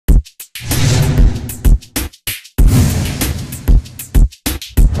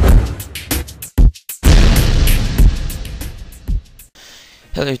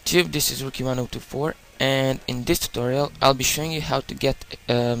Hello YouTube, this is Rookie1024, and in this tutorial I'll be showing you how to get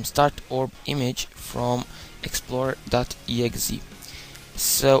Start Orb image from explorer.exe.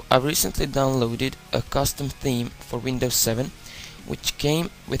 So I recently downloaded a custom theme for Windows 7 which came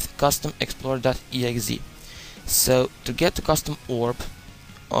with custom explorer.exe. So to get the custom orb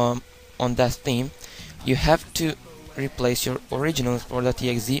on that theme, you have to replace your original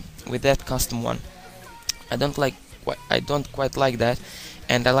explorer.exe with that custom one. I don't quite like that,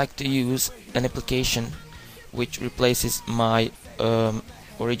 and I like to use an application which replaces my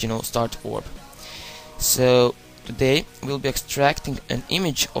original Start Orb. So today we'll be extracting an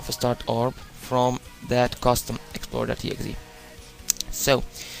image of a Start Orb from that custom explorer.exe. So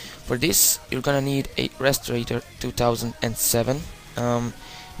for this you're gonna need a Restorator 2007.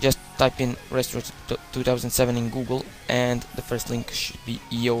 Just type in Restorator 2007 in Google and the first link should be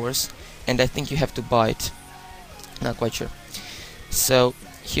yours, and I think you have to buy it, not quite sure. So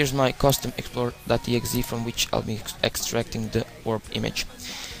here's my custom explorer.exe from which I'll be extracting the orb image.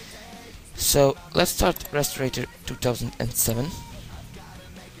 So let's start Restorator 2007.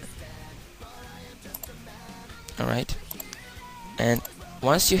 Alright, and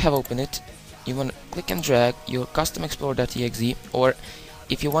once you have opened it, you want to click and drag your custom explorer.exe, or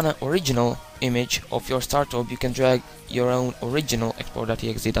if you want an original image of your Start Orb, you can drag your own original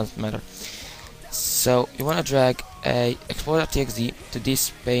explorer.exe, doesn't matter. So you want to drag a explorer.exe to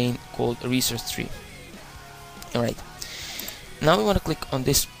this pane called resource tree. Alright, now we want to click on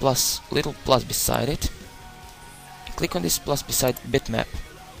this little plus beside it. Click on this plus beside bitmap.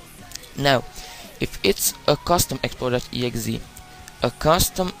 Now if it's a custom explorer.exe, a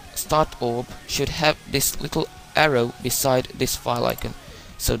custom Start Orb should have this little arrow beside this file icon.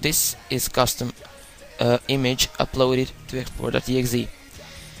 So this is custom image uploaded to explorer.exe.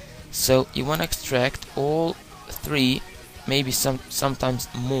 So you want to extract all three, maybe sometimes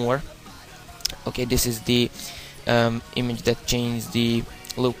more. Okay, this is the image that changed the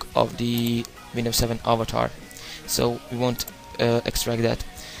look of the Windows 7 avatar, so we won't extract that.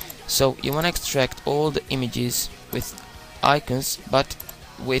 So you want to extract all the images with icons, but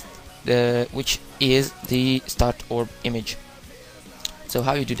with which is the Start Orb image. So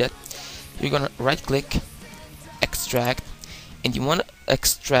how you do that? You're gonna right click, extract, and you want to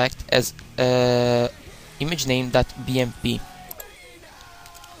extract as image name.bmp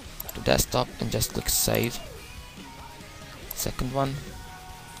to desktop and just click save. Second one,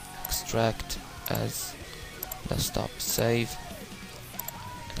 extract as desktop, save.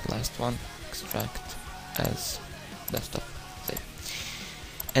 And last one, extract as desktop, save.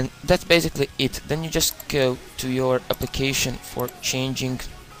 And that's basically it. Then you just go to your application for changing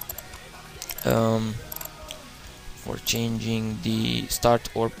the Start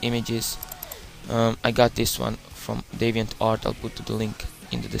Orb images. I got this one from DeviantArt. I'll put the link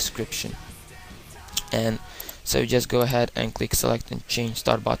in the description. And so you just go ahead and click select and change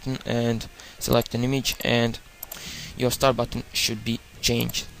start button and select an image, and your start button should be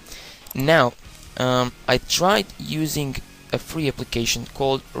changed. Now I tried using a free application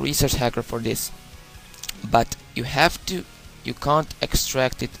called Research Hacker for this, but you can't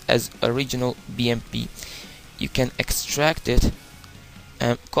extract it as original BMP. You can extract it,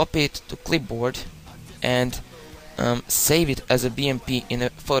 copy it to clipboard, and save it as a BMP in a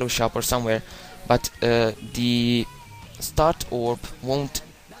Photoshop or somewhere, but the Start Orb won't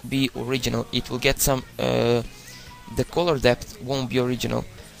be original. It will get some the color depth won't be original.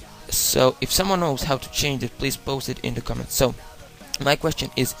 So if someone knows how to change it, please post it in the comments. So my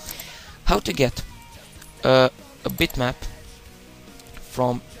question is how to get a bitmap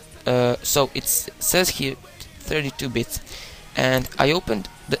from so it says here 32 bits, and I opened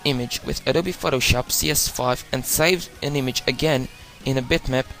the image with Adobe Photoshop CS5 and saved an image again in a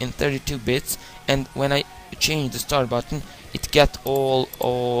bitmap in 32 bits, and when I change the start button it get all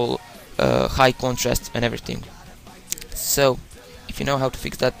high contrast and everything. So if you know how to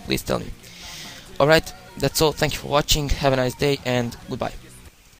fix that, please tell me. Alright, that's all. Thank you for watching. Have a nice day and goodbye.